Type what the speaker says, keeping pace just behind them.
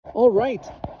All right,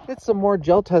 it's some more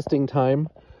gel testing time.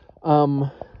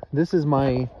 This is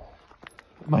my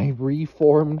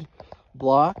reformed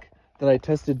block that I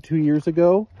tested 2 years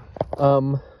ago.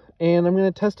 And I'm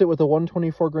going to test it with a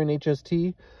 124 grain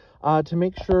HST to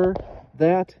make sure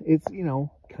that it's,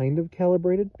 kind of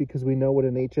calibrated, because we know what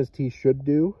an HST should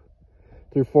do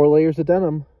through 4 layers of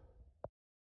denim.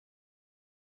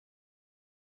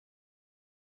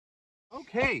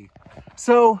 Okay,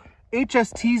 so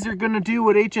HSTs are going to do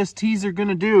what HSTs are going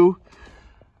to do.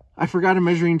 I forgot a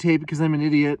measuring tape because I'm an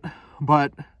idiot,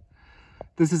 but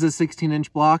this is a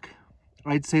 16-inch block.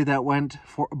 I'd say that went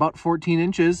for about 14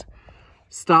 inches,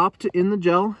 stopped in the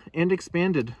gel, and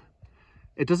expanded.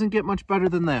 It doesn't get much better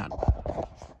than that.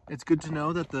 It's good to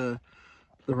know that the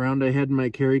round I had in my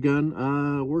carry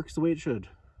gun works the way it should.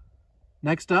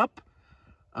 Next up,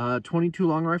 22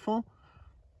 long rifle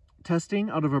testing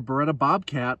out of a Beretta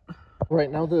Bobcat.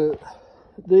 Right now,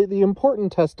 the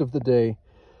important test of the day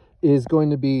is going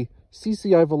to be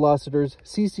CCI Velociters,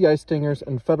 CCI Stingers,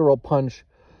 and Federal Punch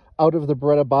out of the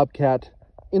Beretta Bobcat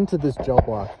into this gel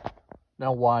block.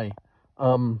 Now, why?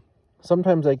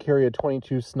 Sometimes I carry a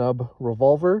 22 snub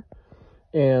revolver,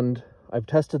 and I've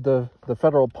tested the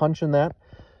Federal Punch in that,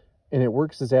 and it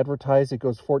works as advertised. It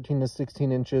goes 14 to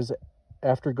 16 inches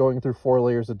after going through 4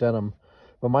 layers of denim.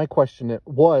 But my question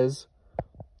was,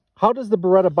 how does the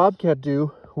Beretta Bobcat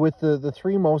do with the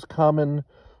 3 most common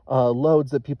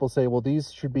loads that people say, well,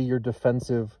 these should be your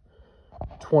defensive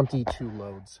 22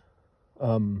 loads?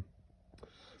 So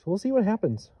we'll see what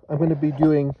happens. I'm going to be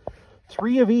doing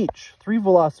 3 of each, 3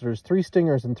 Velociters, 3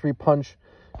 Stingers, and 3 Punch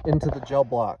into the gel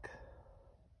block.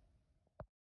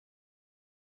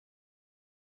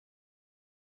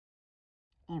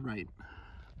 All right,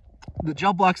 the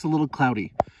gel block's a little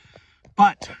cloudy,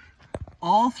 but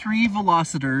all 3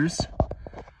 Velociters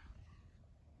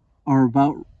are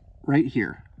about right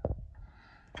here,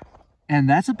 and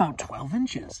that's about 12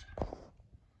 inches.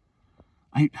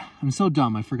 I'm so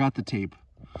dumb, I forgot the tape,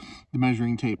 the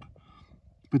measuring tape.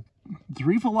 But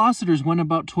 3 Velociters went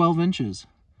about 12 inches.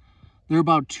 They're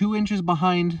about 2 inches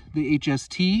behind the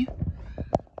HST,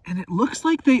 and it looks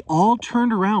like they all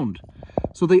turned around.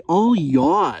 So they all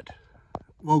yawed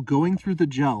while going through the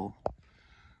gel.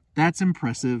 That's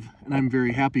impressive, and I'm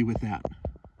very happy with that.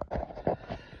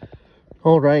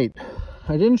 All right,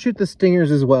 I didn't shoot the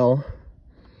Stingers as well,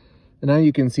 and now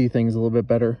you can see things a little bit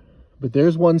better. But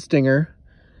there's one Stinger.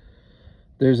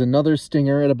 There's another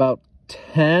Stinger at about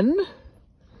 10.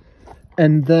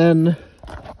 And then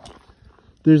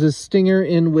there's a Stinger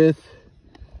in with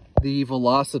the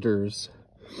Velociters.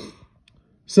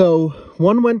 So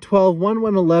one went 12, one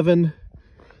went 11,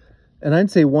 and I'd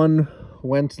say one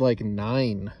went like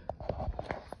 9.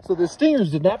 So the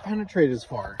Stingers did not penetrate as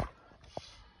far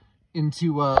into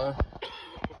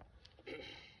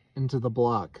the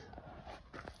block.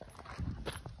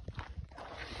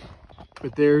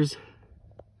 But there's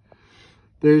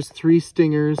 3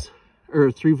 Stingers, or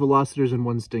 3 Velociters and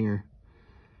 1 Stinger.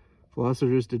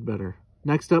 Velociters did better.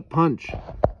 Next up, Punch.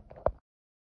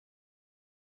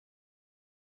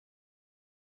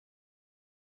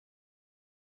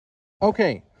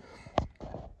 Okay,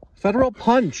 Federal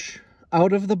Punch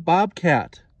out of the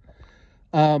Bobcat.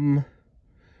 Went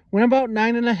about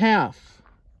 9.5.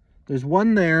 There's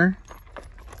 1 there,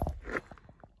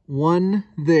 1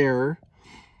 there,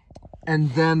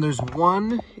 and then there's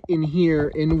 1 in here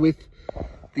in with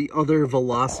the other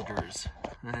Velociters.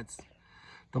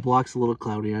 The block's a little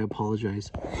cloudy, I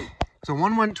apologize. So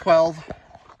 1 went 12,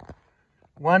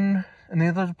 1, and the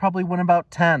other probably went about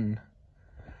 10.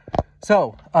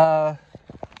 So, to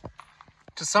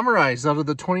summarize, out of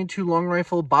the 22 long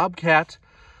rifle Bobcat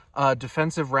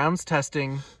defensive rounds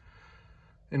testing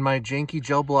in my janky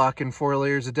gel block and 4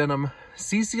 layers of denim,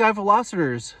 CCI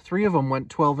Velociters, 3 of them went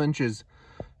 12 inches,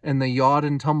 and they yawed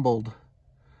and tumbled.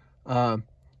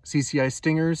 CCI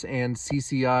Stingers and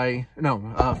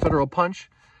Federal Punch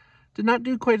did not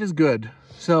do quite as good.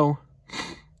 So,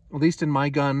 at least in my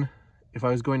gun, if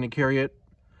I was going to carry it,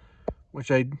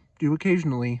 which I do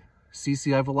occasionally,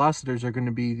 CCI Velociters are going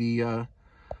to be the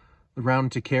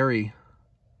round to carry.